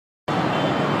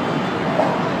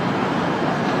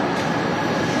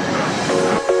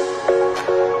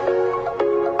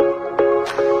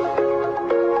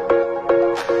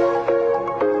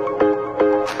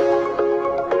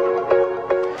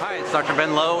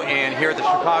Expo and here at the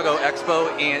Chicago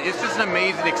Expo, and it's just an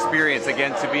amazing experience,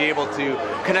 again, to be able to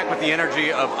connect with the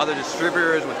energy of other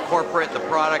distributors, with corporate, the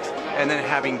products, and then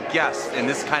having guests in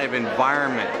this kind of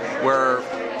environment where,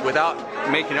 without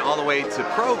making it all the way to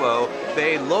Provo,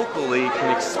 they locally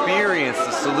can experience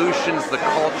the solutions, the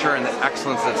culture, and the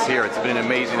excellence that's here. It's been an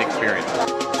amazing experience.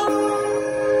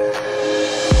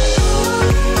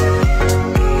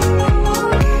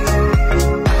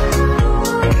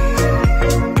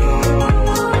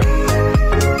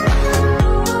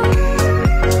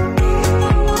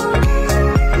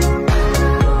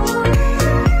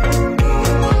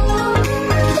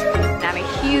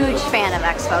 Fan of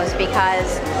expos because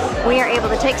we are able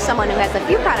to take someone who has a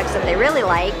few products that they really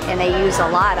like and they use a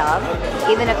lot of,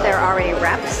 even if they're already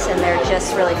reps and they're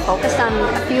just really focused on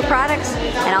a few products,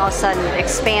 and all of a sudden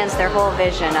expands their whole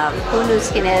vision of who Nu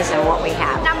Skin is and what we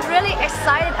have. I'm really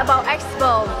excited about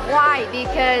Expo. Why?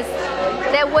 Because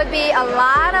there would be a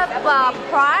lot of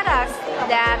products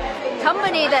that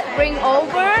company that bring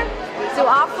over to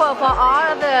offer for all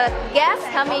of the guests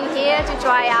coming here to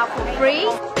try out for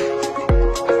free.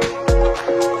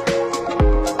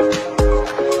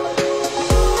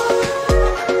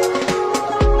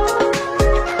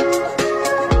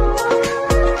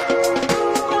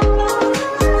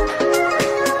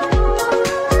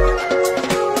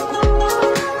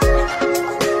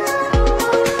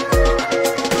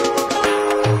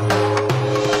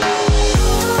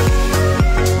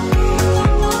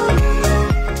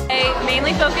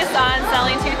 Focused on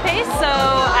selling toothpaste, so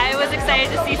I was excited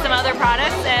to see some other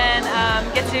products and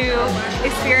get to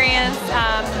experience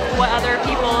what other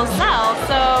people sell.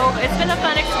 So it's been a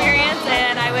fun experience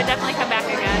and I would definitely come back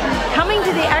again. Coming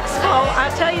to the expo,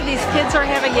 I'll tell you, these kids are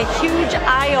having a huge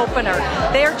eye-opener.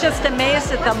 They're just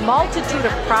amazed at the multitude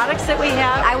of products that we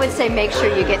have. I would say make sure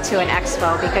you get to an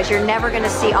expo because you're never going to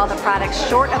see all the products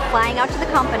short of flying out to the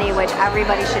company, which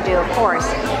everybody should do, of course,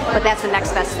 but that's the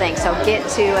next best thing. So get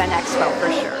to an expo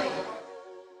for sure.